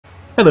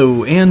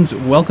Hello and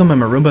welcome, I'm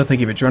Arumba, thank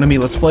you for joining me.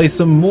 Let's play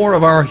some more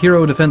of our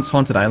Hero Defense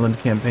Haunted Island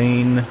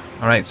campaign.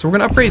 Alright, so we're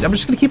going to upgrade, I'm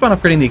just going to keep on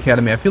upgrading the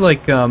academy. I feel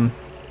like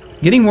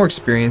getting more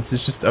experience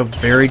is just a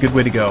very good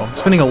way to go. I'm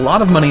spending a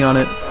lot of money on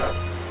it.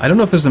 I don't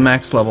know if there's a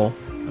max level.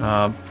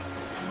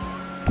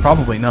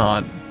 Probably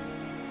not.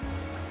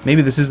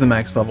 Maybe this is the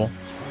max level.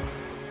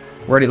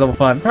 We're already at level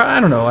 5. I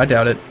don't know, I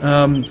doubt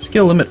it.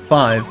 Skill limit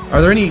 5.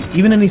 Are there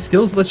even any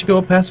skills that let you go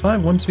up past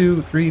 5? 1,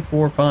 2, 3,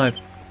 4, 5.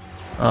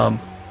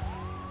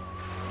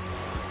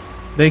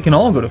 They can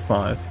all go to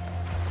 5.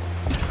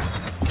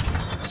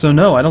 So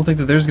no, I don't think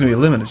that there's going to be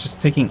a limit. It's just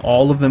taking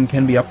all of them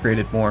can be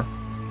upgraded more.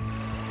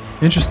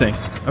 Interesting.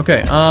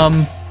 Okay, so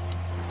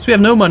we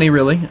have no money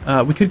really.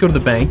 We could go to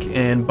the bank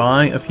and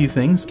buy a few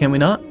things, can we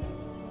not?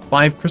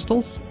 5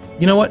 crystals?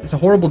 You know what? It's a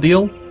horrible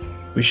deal.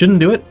 We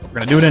shouldn't do it. We're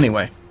going to do it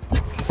anyway.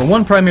 For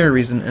one primary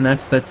reason, and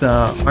that's that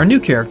our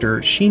new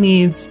character, she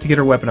needs to get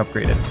her weapon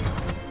upgraded.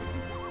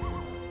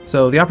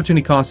 So the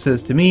opportunity cost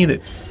says to me that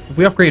if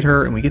we upgrade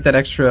her and we get that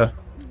extra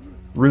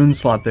rune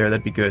slot there,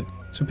 that'd be good.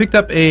 So we picked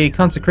up a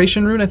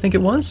consecration rune, I think it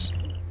was.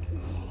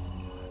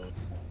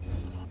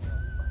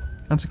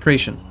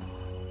 Consecration.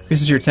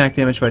 Increases your attack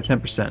damage by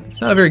 10%.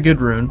 It's not a very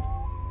good rune.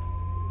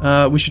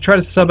 We should try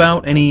to sub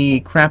out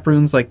any crap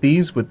runes like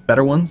these with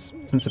better ones,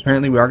 since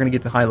apparently we are going to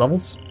get to high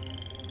levels.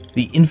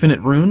 The infinite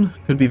rune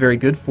could be very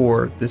good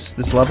for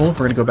this level if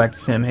we're going to go back to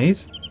Sam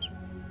Hayes.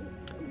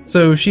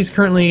 So she's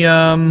currently, you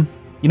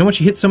know what,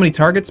 she hits so many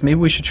targets, maybe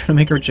we should try to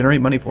make her generate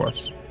money for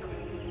us.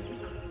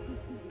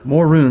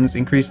 More runes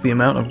increase the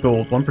amount of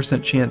gold,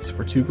 1% chance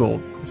for 2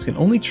 gold. This can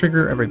only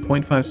trigger every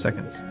 0.5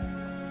 seconds.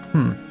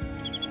 I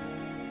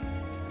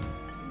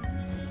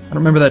don't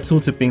remember that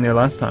tooltip being there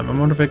last time. I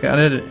wonder if I could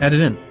add it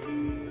in.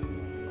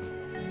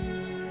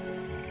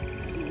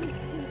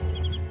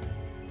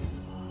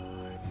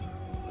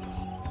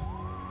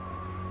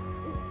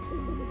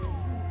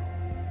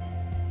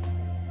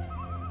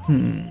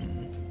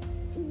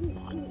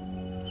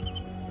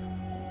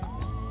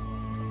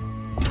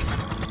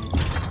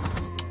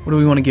 What do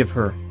we want to give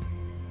her?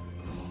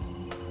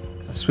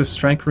 A swift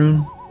strike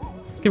rune?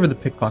 Let's give her the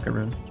pickpocket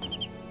rune.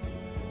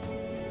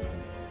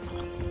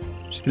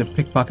 She's gonna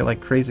pickpocket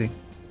like crazy.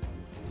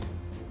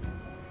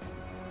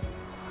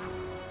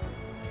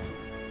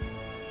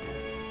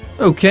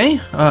 Okay,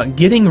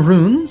 getting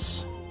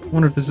runes. I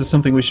wonder if this is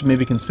something we should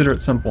maybe consider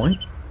at some point.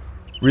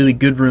 Really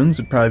good runes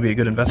would probably be a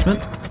good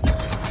investment.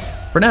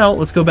 For now,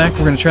 let's go back.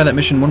 We're gonna try that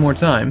mission one more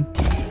time.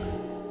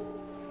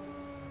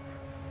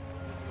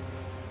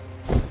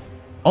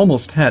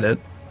 Almost had it.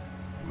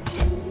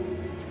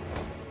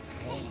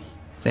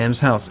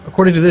 Sam's house.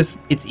 According to this,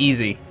 it's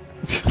easy.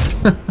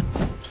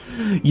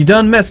 You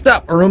done messed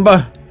up,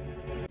 Arumba.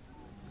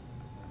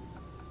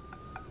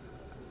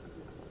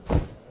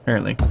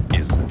 Apparently.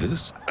 Is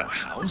this a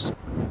house?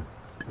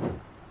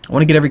 I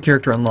want to get every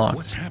character unlocked.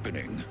 What's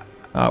happening?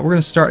 We're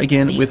gonna start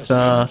again with.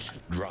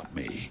 Drop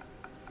me.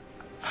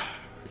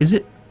 Is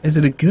it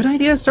a good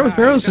idea to start with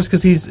Barrows just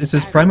because it's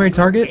his primary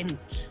target?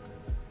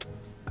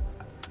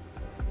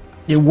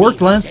 It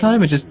worked last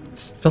time, it just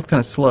felt kind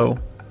of slow.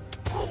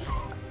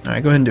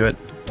 Alright, go ahead and do it.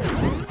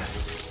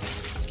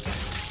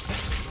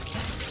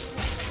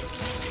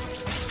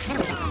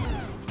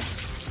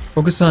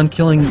 Focus on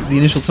killing the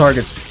initial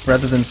targets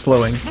rather than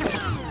slowing.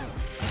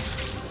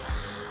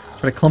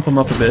 Try to clump them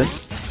up a bit.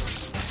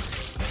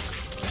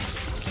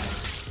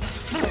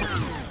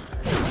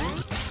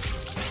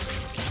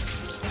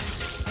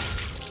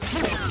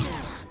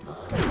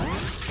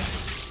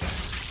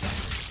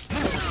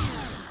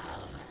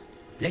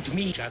 Let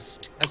me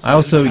just. I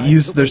also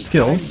use their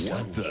skills.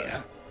 Down, down,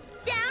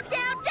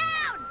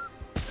 down!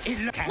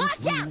 It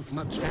can't move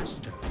much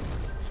faster.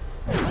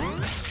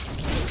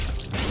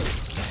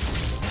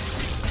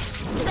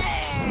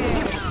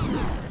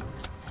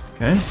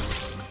 Okay.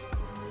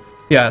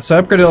 Yeah, so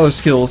I upgraded all their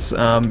skills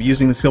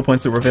using the skill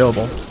points that were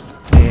available.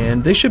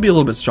 And they should be a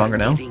little bit stronger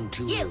now.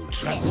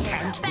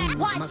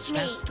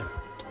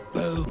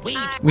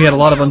 We had a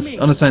lot of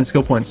unassigned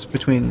skill points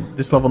between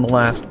this level and the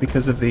last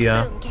because of the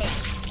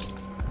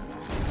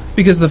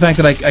fact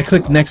that I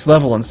clicked next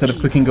level instead of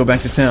clicking go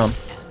back to town.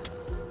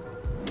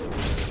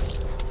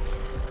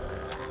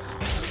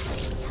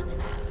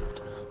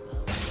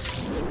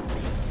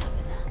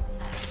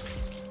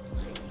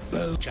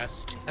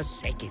 Just a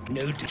second.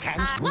 Node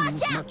can't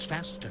move much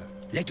faster.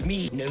 Let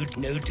me. No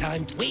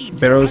time to wait.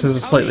 Barrows has a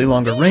slightly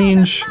longer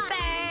range.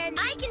 I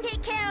can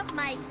take care of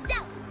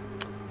myself.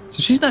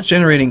 So she's not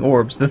generating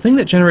orbs. The thing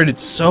that generated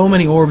so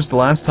many orbs the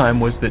last time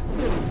was that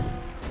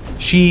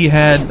she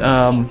had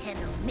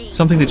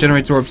something that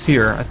generates orbs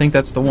here. I think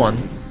that's the one.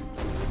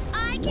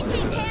 I can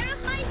take care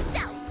of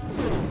myself.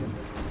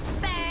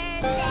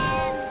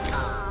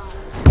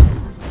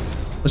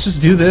 Let's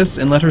just do this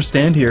and let her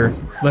stand here.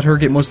 Let her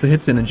get most of the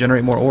hits in and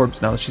generate more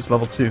orbs now that she's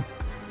level 2.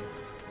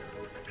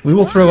 We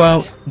will throw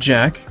out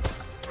Jack.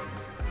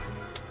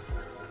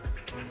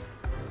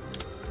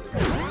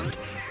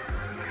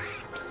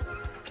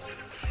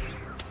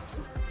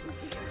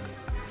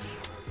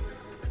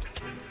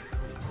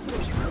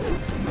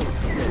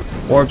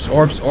 Orbs,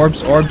 orbs,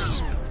 orbs,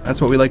 orbs.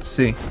 That's what we like to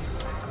see.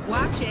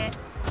 Watch it.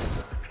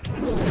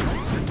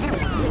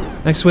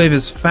 Next wave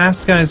is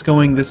fast guys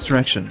going this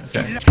direction.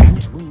 Okay.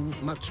 Can't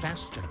move much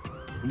faster.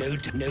 No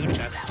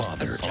trust.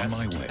 Father, on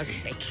my way.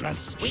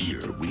 Trust.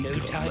 Here we no go.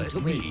 time Let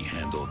to me wait.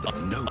 handle the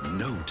no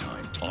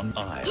time on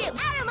aisle. You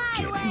out of my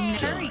Get way!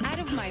 it Hurry done. out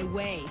of my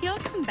way. He'll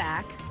come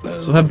back. So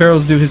we'll have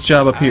Barrows do his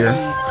job up here.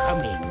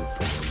 Coming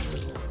for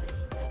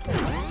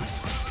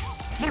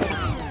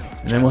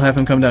And then we'll have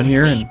him come down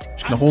here and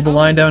just gonna hold the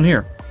line down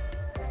here.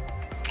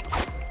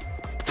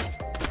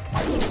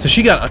 So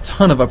she got a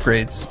ton of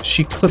upgrades.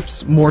 She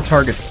clips more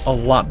targets a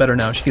lot better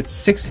now. She gets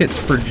 6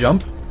 hits per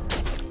jump,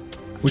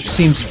 which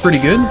seems pretty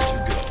good.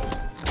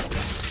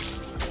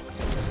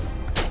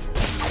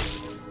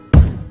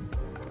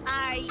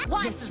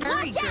 This is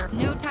hurry, girl.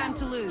 No time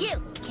to lose. You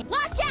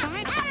watch out!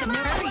 Fine, Out of my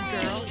hurry,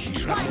 way! girl.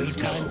 No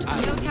time to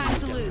No time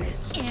to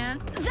lose. And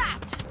that.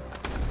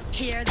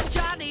 Here's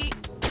Johnny.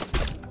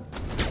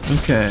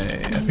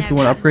 Okay, I think we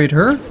want to upgrade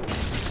her.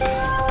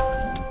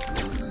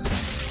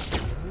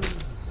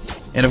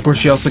 And of course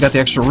she also got the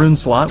extra rune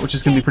slot, which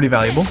is going to be pretty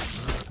valuable.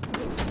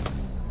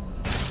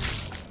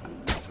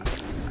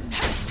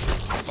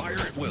 Fire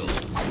at will.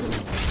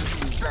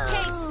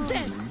 Take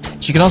this.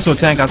 She can also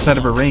attack outside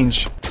of her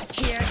range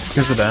Here's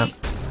because of that.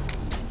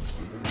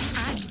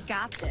 I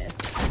got this.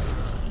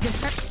 This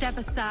step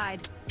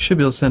aside. Should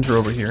be able to send her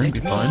over here and be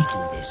fine.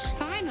 do this.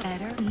 Final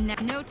letter.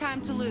 No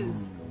time to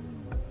lose.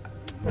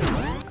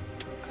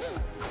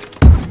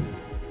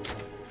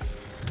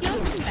 You'll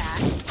come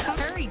back.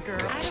 Hurry, girl.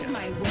 Out of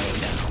my way.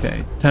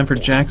 Okay, time for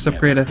Jack's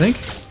upgrade, I think.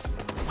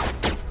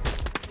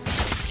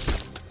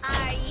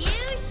 Are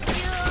you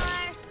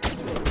sure?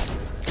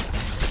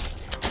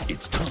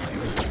 It's time.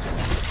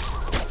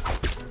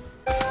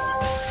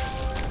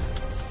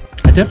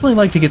 I definitely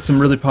like to get some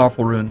really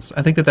powerful runes.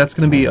 I think that that's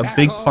going to be a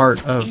big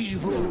part of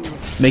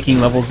making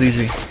levels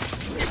easy.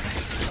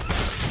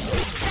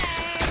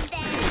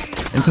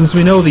 And since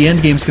we know the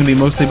end game's going to be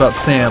mostly about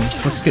Sam,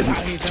 let's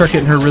start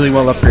getting her really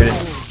well upgraded.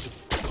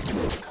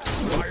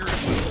 Fire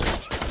at will.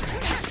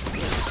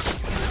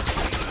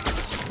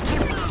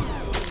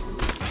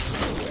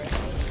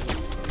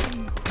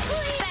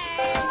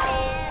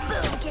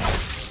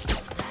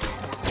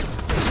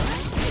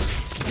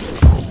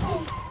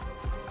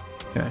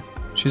 Okay,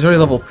 she's already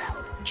level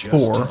Just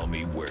 4. tell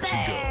me where to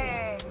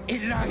go.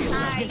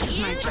 Eliza, This is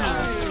my chance.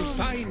 I'll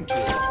find you.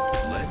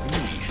 Let me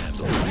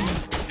handle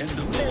the end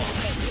of the line.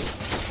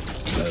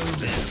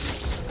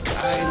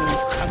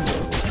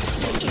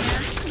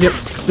 Yep,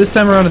 this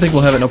time around I think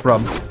we'll have it no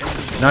problem.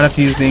 Not have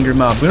to use the Angry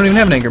Mob. We don't even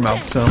have an Angry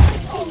Mob, so...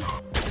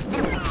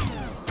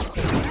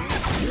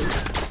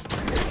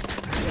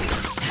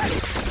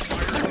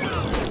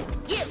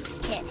 You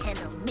can't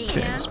handle me!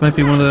 Okay, this might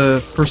be one of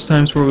the first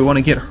times where we want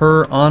to get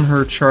her on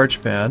her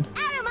charge pad.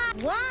 Out of my...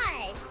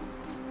 Why?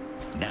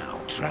 Now,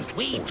 trust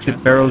me.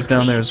 Get Barrows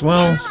down there as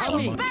well. I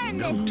will burn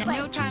this No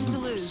place! time to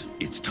lose.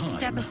 It's time.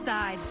 Step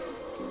aside.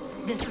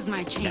 This is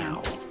my Now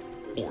chance.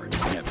 or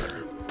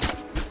never.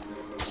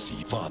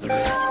 See, Father,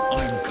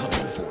 I'm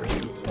coming for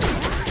you.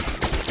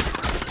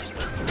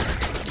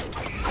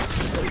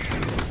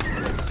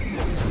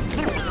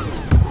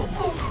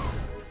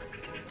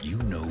 You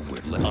know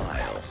where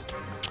I'll.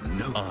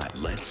 No,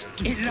 let's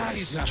do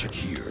Eliza, this.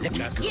 Here we let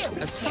go. us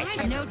a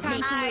second. No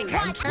time to lose.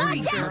 Watch Hurry,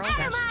 out! girl. Out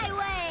of my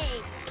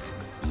way!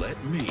 Let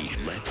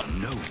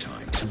no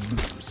time to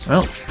lose.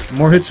 Well, the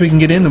more hits we can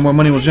get in, the more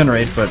money we'll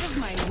generate, but... Out of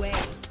my way.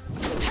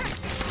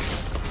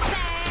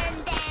 Burn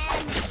them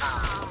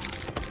all!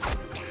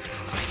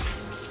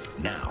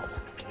 Now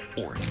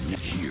or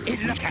here we It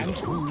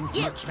can't go. move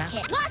You much can't...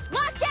 faster.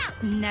 Watch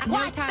out! No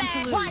Watch time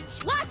to lose.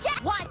 Watch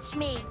out! Watch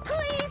me!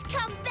 Please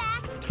come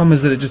back! Problem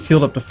is that it just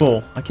healed up to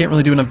full. I can't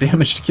really do enough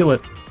damage to kill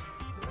it.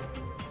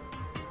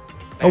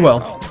 Oh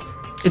well.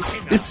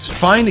 It's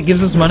fine, it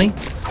gives us money.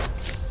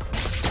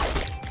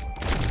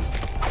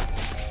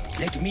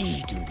 Let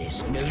me do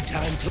this. No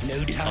time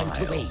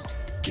to wait.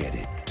 Get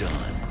it done.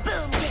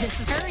 Boom! This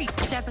is hurry.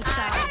 Step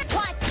aside.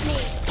 Watch me!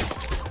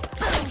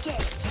 Boom! Kick!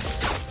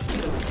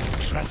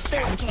 Trust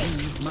Boom! can't Kick!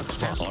 move much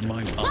faster. On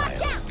my Watch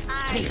aisle. out!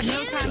 Are There's no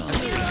you time to lose.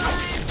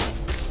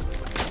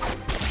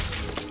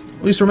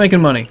 At least we're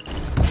making money.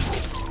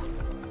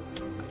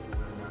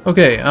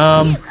 Okay,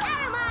 Out of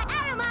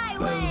my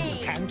way!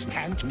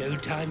 Can't. No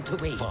time to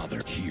wait.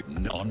 Father, here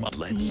on my.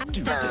 Let's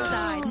do Step this.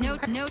 aside.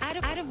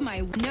 Out of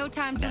my. No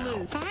time to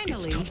lose.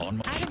 Finally. time on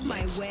Out of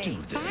my let's way. do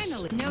this.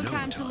 Finally. No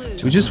time to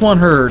lose. we just want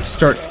her to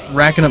start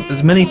racking up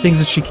as many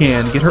things as she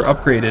can, get her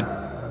upgraded.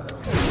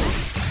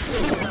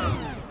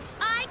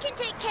 I can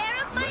take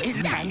care of It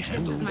myself! can't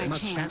This is my move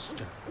much chance.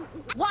 faster.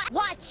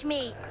 Watch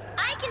me!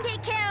 I can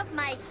take care of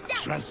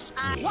myself! Trust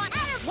me. Watch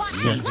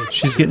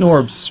She's getting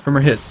orbs from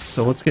her hits,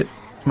 so let's get...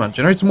 Come on,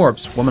 generate some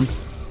orbs, woman.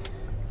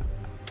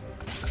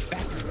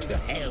 Back to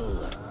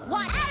hell.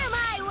 Out of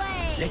my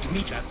way! Let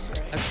me just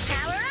a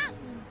Power up!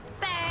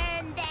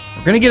 Burn them!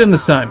 We're gonna get him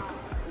this time.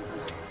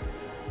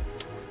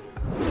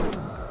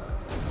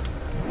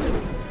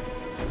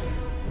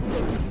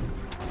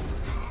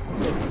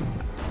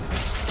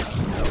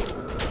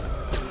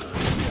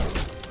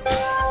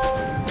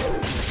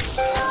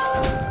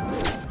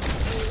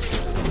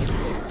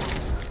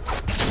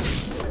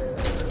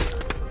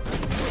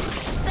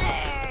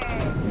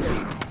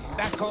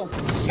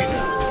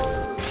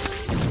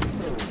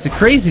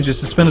 crazy just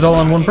to spend it all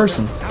on one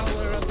person.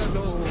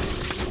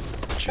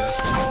 Just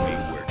tell me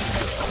where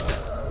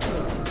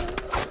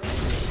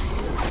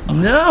to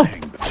No!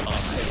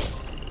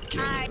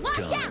 Watch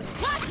out!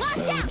 Watch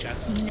out!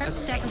 Just a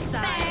Step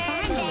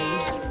aside.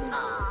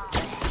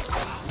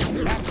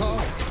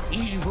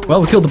 evil.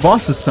 Well, we killed the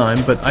boss this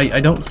time, but I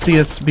don't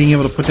see us being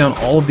able to put down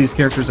all of these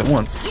characters at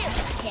once. You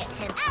hit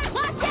him.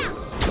 Watch out!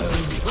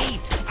 Wait,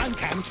 I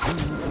can't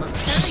move much.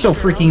 There's just so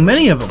freaking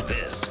many of them.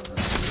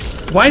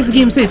 Why does the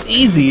game say it's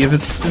easy if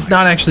it's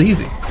not actually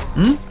easy?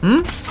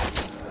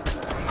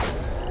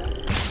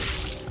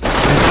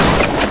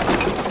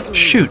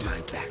 Shoot.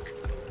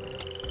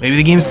 Maybe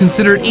the game's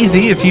considered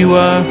easy if you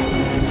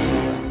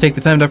take the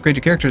time to upgrade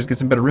your characters, get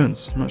some better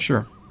runes. I'm not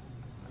sure.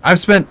 I've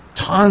spent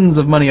tons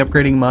of money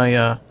upgrading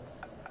my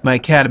my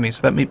academy,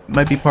 so that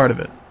might be part of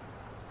it.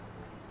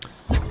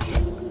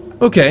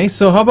 Okay,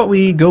 so how about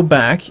we go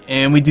back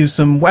and we do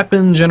some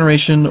weapon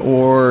generation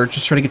or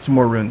just try to get some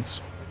more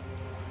runes.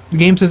 The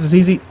game says it's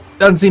easy.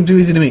 Doesn't seem too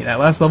easy to me. That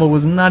last level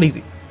was not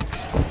easy.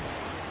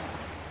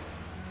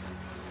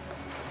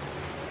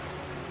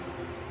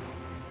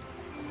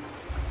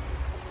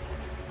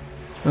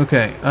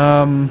 Okay,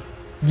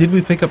 did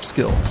we pick up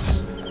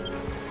skills?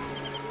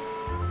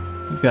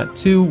 We've got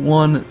 2,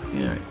 1,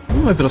 yeah, we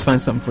might be able to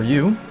find something for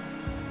you.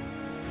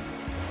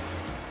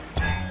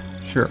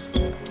 Sure.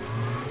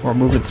 More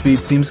movement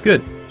speed seems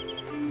good.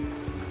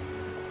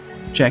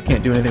 Jack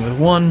can't do anything with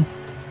 1.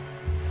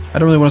 I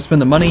don't really want to spend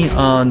the money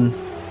on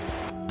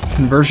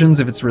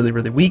conversions if it's really,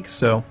 really weak,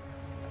 so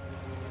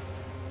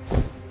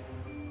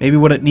maybe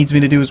what it needs me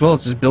to do as well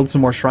is just build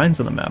some more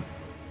shrines on the map.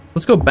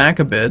 Let's go back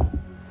a bit.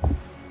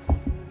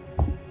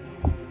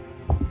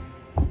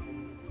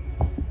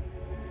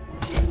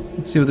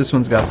 Let's see what this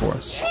one's got for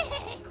us.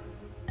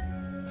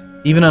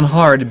 Even on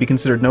hard, it'd be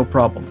considered no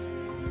problem.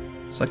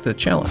 Select a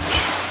challenge.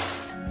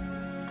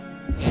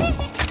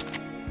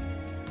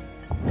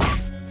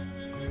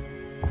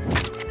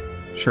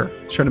 Sure,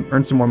 let's try to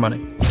earn some more money.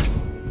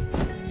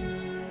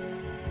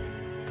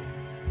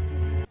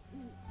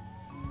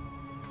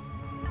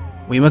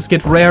 We must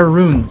get rare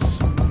runes.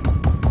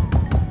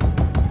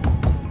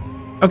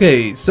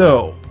 Okay,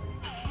 so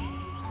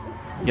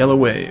Yellow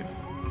Wave.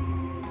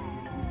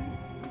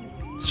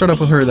 Start off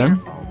with her then.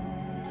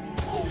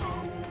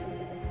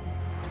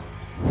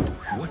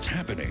 What's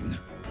happening?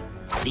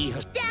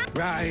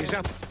 Rise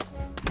up.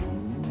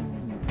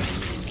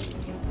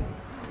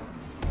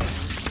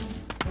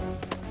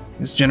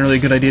 It's generally a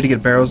good idea to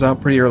get barrows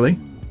out pretty early.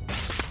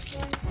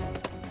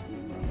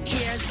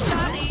 Here's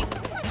Johnny.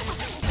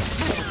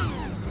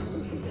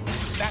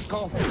 Back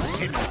off,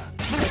 sinner.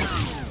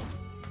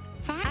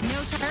 Fine.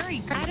 No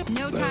hurry.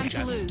 No time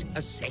to lose. Just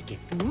a second.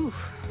 Ooh,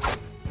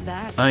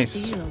 that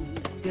Nice. feels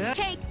good.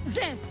 Take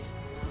this.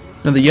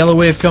 Now the Yellow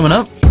Wave coming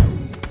up.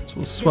 So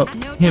we'll swap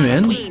No him time to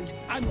in. lose.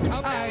 I'm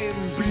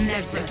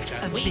Never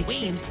a Wait,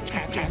 victim.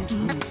 can't.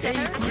 No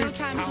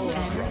time to lose.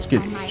 Let's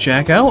get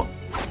Jack out.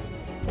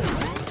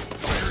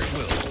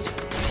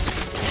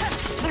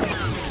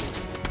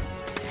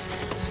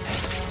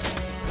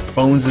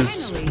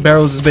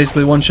 Barrows is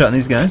basically one shot in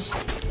these guys. I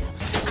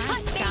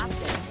got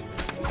this.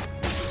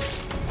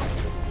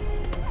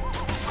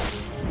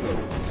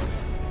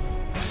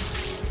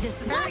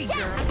 This hurry,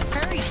 girl.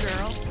 Hurry,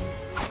 girl.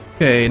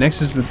 Okay,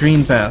 next is the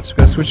green path. So we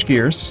gotta switch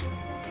gears.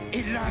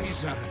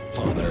 Eliza.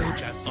 Father,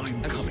 Just I'm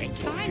a coming second.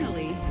 for you.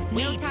 Finally. No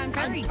Wait, time. I'm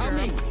Hurry,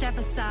 coming. girl. Step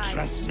aside.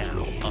 Trust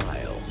now.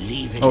 I'll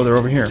Leave it. Oh, they're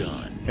over here.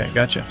 done. Okay,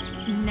 gotcha.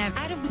 Never.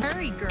 Out of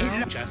hurry, girl.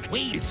 Just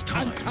wait. It's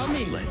time. I'm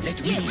coming. Let's Let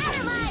do me this. Out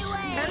of my way!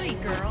 Hurry,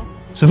 girl.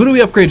 So who do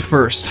we upgrade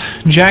first?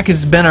 Jack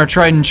has been our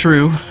tried and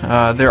true.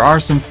 There are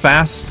some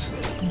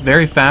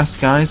very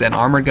fast guys and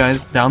armored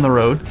guys down the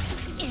road.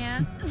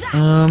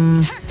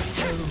 And that.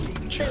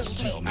 Just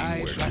tell me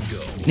where to go.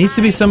 Needs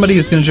to be somebody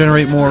who's going to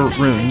generate more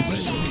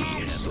runes. I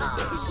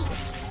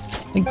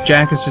think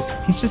Jack is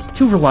he's just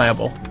too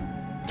reliable.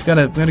 We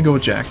gotta go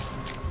with Jack.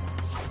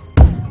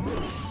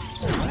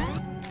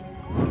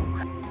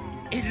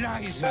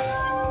 Eliza.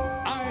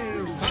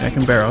 I'll Jack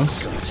and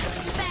Barrows.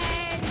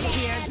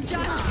 Here's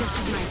Johnny. This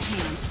is my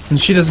chance.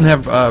 Since she doesn't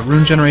have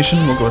rune generation,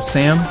 we'll go with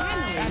Sam.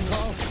 back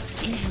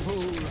off.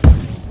 Evil.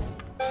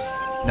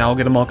 Now we'll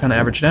get them all kind of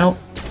averaged out.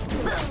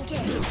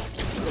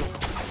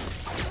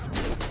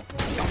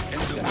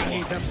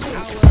 By the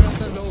power of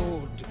the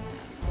Lord.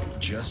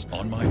 Just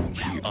on my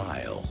way.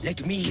 I'll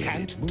Let me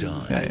hand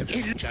done. Okay,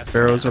 Just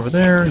Barrows over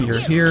there, you're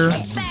here,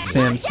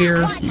 Sam's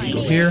here, you can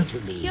go here. to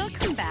me. He'll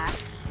come back.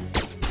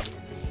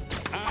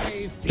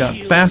 I Got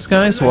feel fast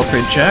guys, so I'll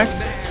upgrade Jack.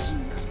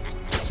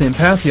 Same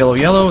path, yellow,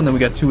 yellow, and then we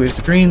got 2 waves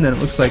of green, then it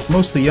looks like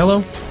mostly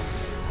yellow.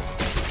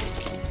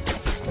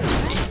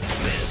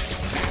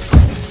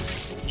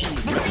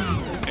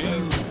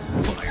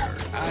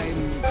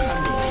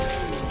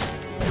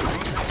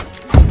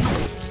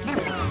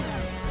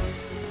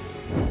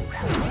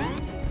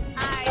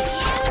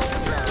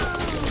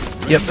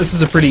 Yep, this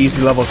is a pretty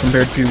easy level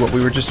compared to what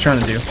we were just trying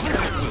to do. I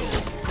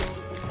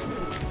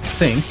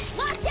think.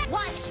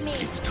 Watch me!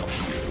 It's time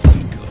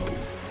to go.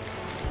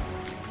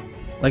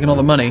 Liking all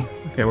the money.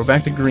 Okay, we're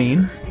back to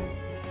green.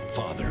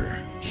 Father.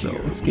 So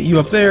let's get you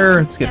up there.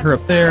 Let's get her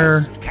up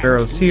there.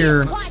 Barrow's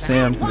here.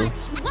 Sam can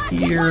go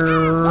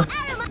here.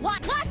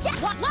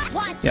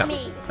 Yeah,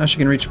 now she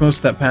can reach most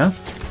of that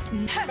path.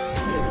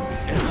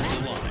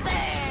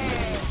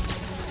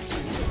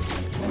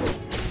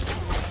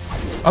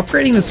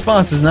 Upgrading the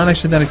spots is not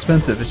actually that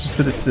expensive. It's just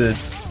that it's a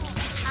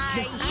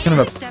kind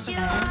of a.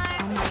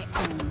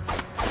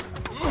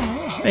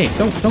 Hey,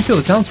 don't kill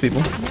the townspeople.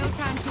 No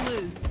time to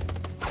lose.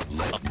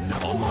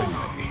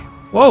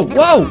 Whoa,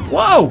 whoa,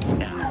 whoa!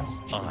 Now,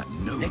 I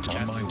know it's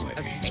on my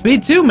way.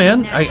 Speed 2,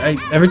 man. I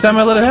every time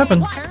I let it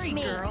happen. Hurry,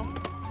 girl.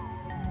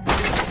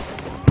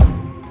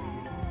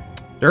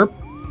 Derp.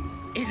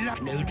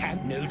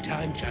 No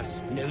time,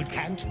 just no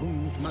can't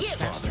move much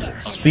faster.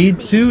 Speed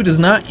 2 does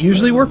not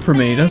usually work for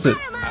me, does it?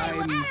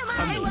 I'm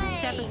coming.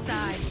 Step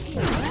aside.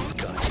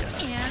 Gotcha.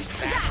 And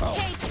that.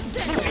 Take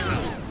this.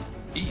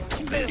 Eat.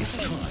 It's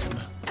time.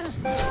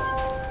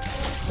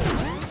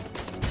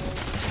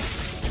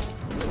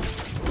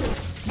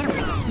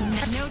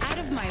 No, out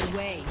of my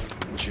way.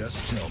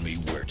 Just tell me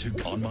where to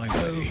go on my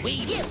way. Wait,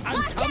 You I'm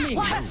watch coming.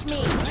 out! Watch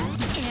me!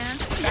 And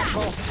Back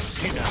off,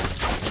 sinner.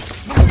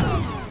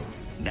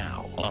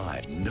 Now,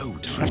 I no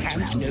time to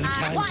Can't no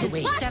time to watch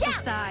wait. out. step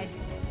aside.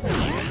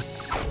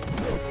 Yes.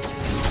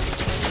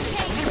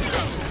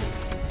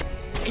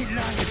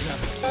 Eliza,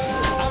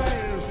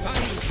 I'll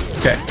find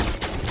Okay.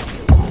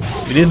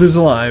 We did lose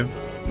a life,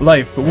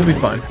 but we'll be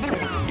fine.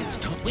 It's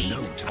time. you. Wait,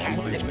 No time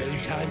my and way.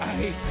 no time. I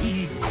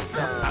feel the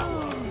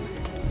power.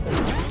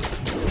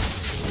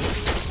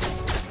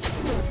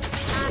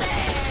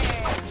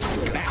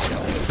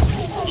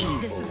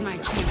 This is my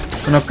chance.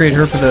 We're gonna upgrade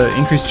her for the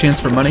increased chance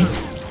for money.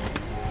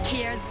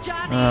 Here's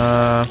Johnny.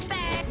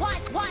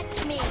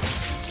 Watch me!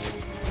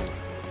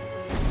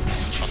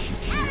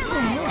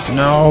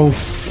 No,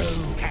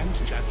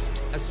 Can't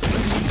just assume.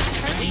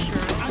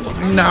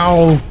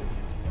 no.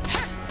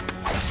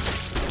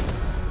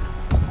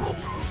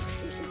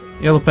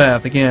 Yellow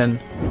path again.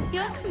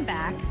 You'll come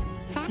back.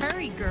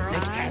 Hurry, girl.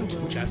 It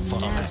can't just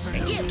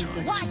assume. You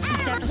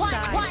Step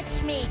aside.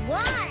 watch me!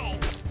 Why?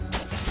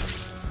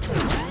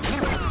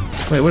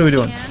 Wait, what are we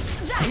doing? And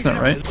That's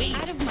not right.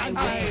 out of my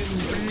way.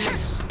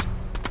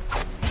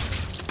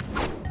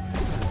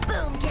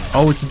 Boom! Get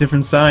Oh, it's a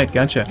different side.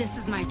 Gotcha. This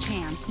is my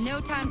chance. No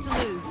time to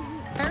lose.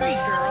 Hurry,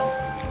 girl.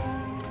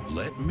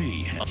 Let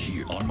me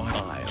here on my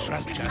aisle.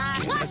 Trust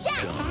just watch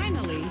assume. out!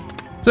 Finally.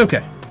 It's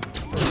okay.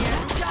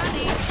 Here's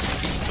Johnny.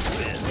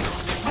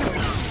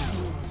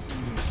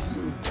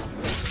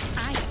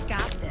 I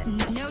got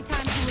this. No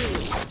time to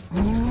lose.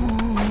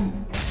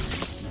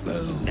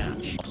 Now,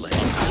 let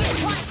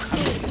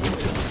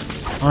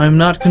I'm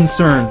not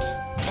concerned.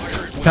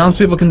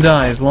 Townspeople can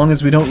die as long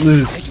as we don't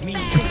lose. This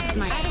is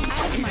my out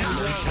of my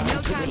way.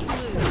 No time to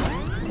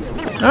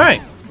lose.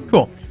 Alright,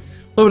 cool. A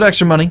little bit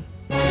extra money.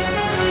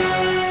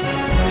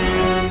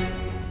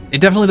 It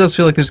definitely does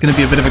feel like there's going to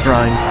be a bit of a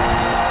grind.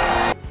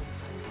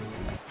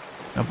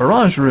 A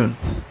barrage rune.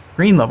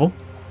 Green level.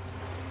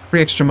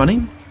 Free extra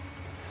money.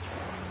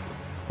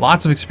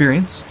 Lots of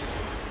experience.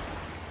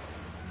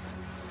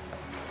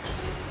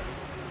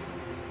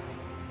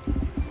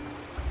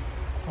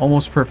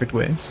 Almost perfect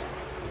waves.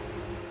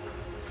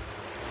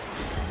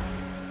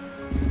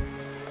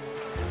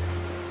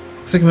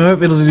 Looks like we might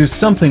be able to do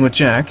something with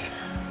Jack.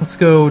 Let's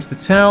go to the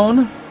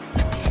town.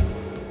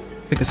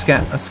 Pick a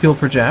skill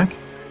for Jack.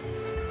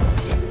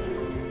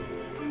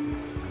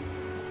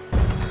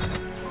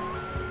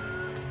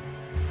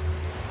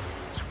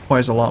 This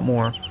requires a lot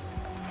more.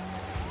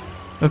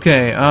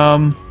 Okay,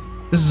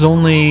 this is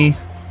only...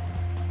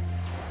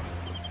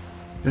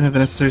 don't have the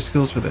necessary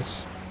skills for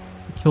this.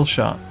 Kill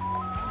shot.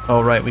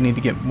 Oh right, we need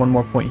to get one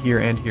more point here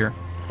and here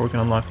before we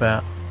can unlock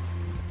that.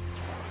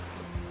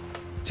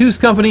 2's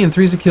company and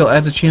 3's a kill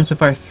adds a chance to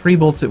fire 3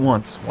 bolts at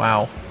once.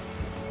 Wow.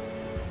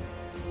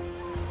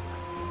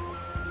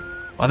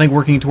 I think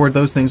working toward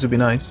those things would be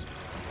nice.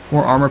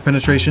 More armor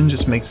penetration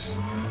just makes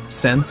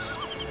sense,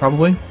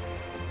 probably.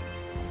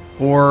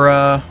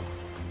 Or,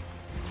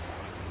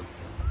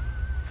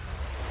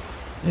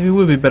 maybe it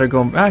would be better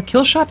going...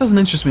 kill shot doesn't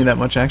interest me that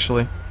much,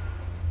 actually.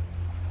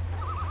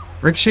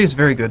 Ricochet is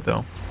very good,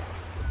 though.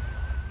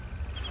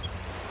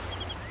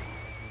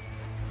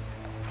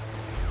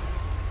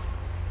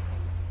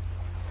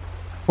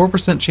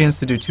 %4 chance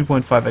to do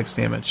 2.5x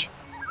damage.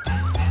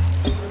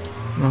 I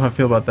don't know how I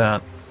feel about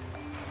that.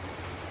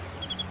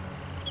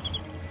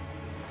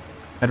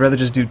 I'd rather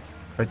just do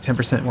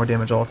 10% more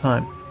damage all the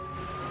time.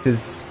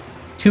 Because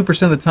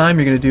 2% of the time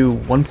you're going to do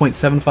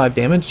 1.75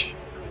 damage?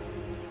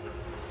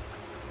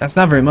 That's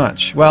not very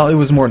much. Well, it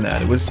was more than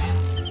that. It was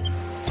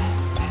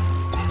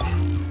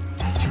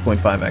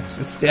 2.5x.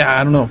 It's, yeah,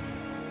 I don't know.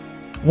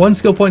 1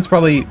 skill point's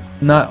probably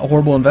not a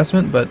horrible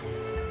investment, but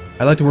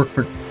I'd like to work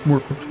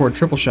toward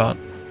triple shot.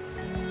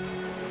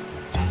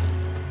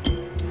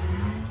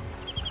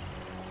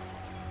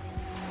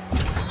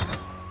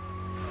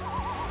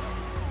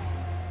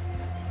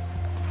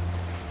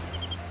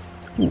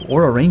 Ooh,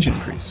 aura range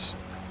increase.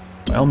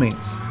 By all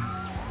means.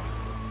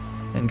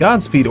 And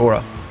Godspeed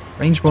aura.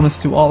 Range bonus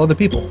to all other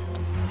people.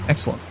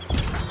 Excellent.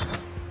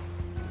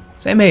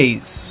 Sam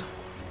Hayes.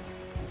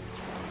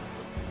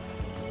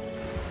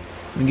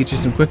 We can get you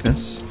some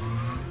quickness.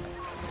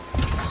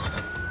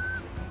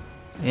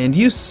 And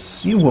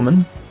you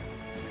woman,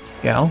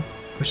 gal,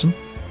 person.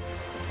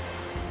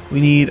 We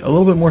need a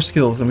little bit more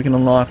skills, and we can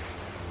unlock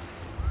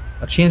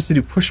a chance to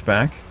do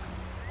pushback.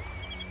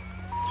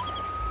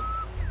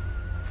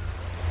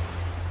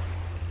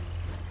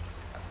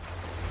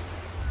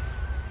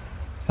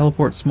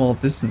 Teleport small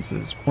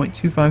distances.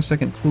 0.25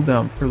 second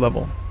cooldown per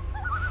level.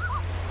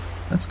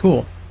 That's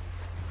cool.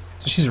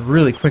 So she's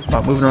really quick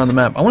about moving around the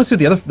map. I want to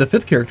see what the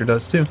fifth character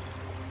does too.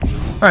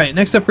 Alright,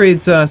 next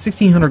upgrade's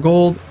 1600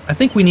 gold. I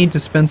think we need to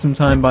spend some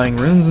time buying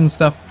runes and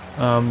stuff.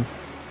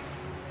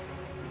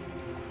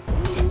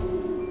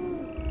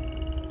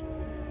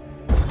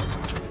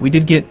 We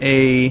did get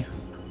a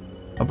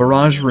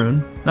barrage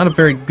rune. Not a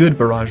very good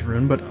barrage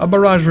rune, but a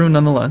barrage rune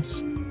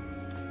nonetheless.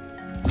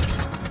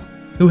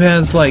 Who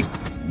has, like,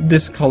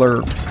 this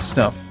color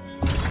stuff.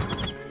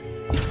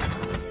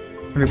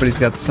 Everybody's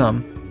got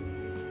some.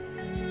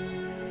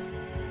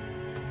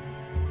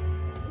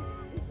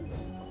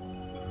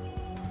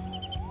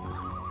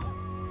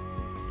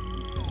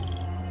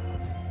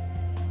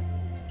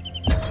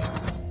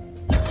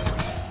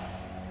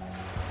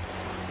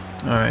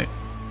 Alright.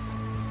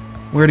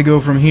 Where to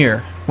go from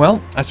here?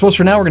 Well, I suppose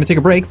for now we're going to take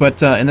a break,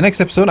 but in the next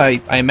episode I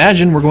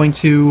imagine we're going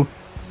to...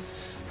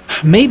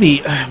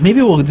 Maybe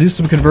we'll do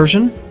some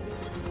conversion.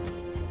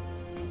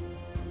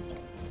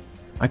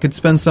 I could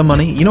spend some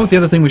money. You know what the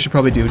other thing we should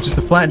probably do? Just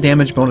a flat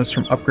damage bonus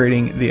from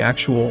upgrading the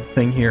actual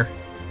thing here.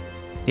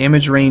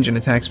 Damage, range, and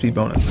attack speed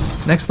bonus.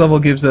 Next level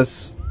gives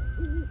us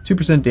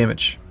 2%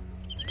 damage.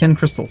 It's 10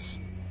 crystals.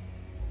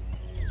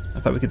 I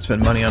thought we could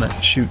spend money on it.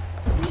 Shoot.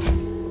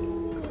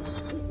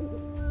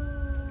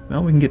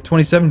 Well, we can get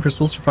 27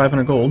 crystals for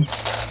 500 gold.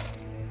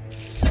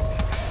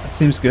 That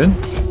seems good.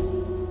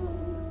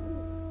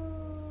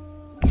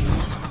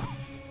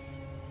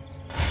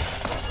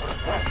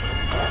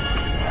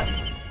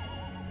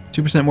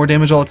 %2 more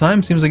damage all the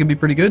time. Seems like it'd be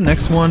pretty good.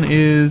 Next one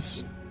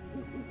is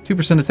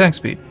 2% attack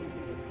speed.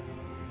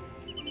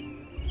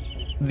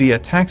 The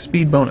attack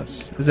speed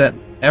bonus. Is that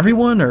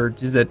everyone, or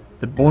is that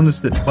the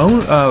bonus that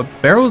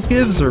Barrows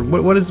gives, or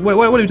what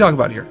are we talking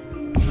about here?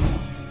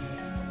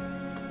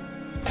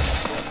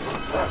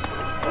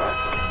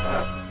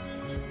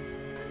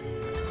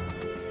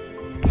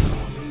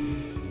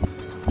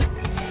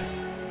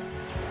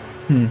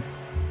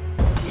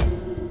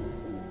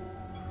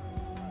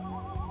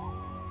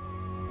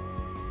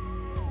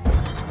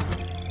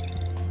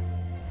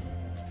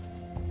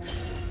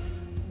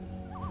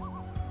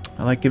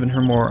 I like giving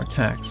her more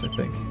attacks, I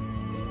think.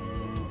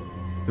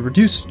 The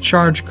reduced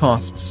charge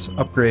costs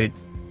upgrade.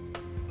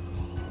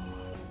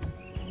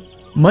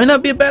 Might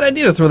not be a bad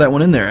idea to throw that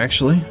one in there,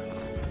 actually.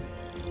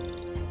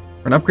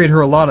 We're gonna upgrade her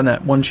a lot on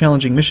that one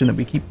challenging mission that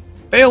we keep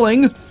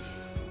failing.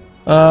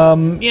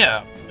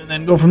 Yeah, and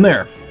then go from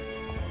there.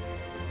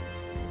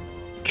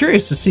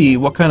 Curious to see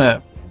what kind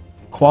of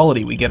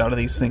quality we get out of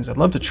these things. I'd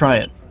love to try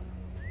it.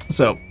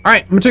 So,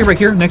 alright, I'm gonna take a break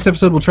here. Next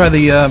episode we'll try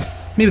the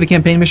maybe the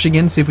campaign mission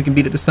again, see if we can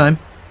beat it this time.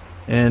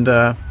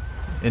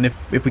 And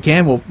if we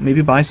can, we'll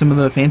maybe buy some of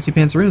the fancy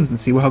pants runes and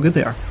see how good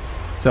they are.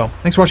 So,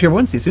 thanks for watching,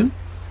 everyone. See you soon.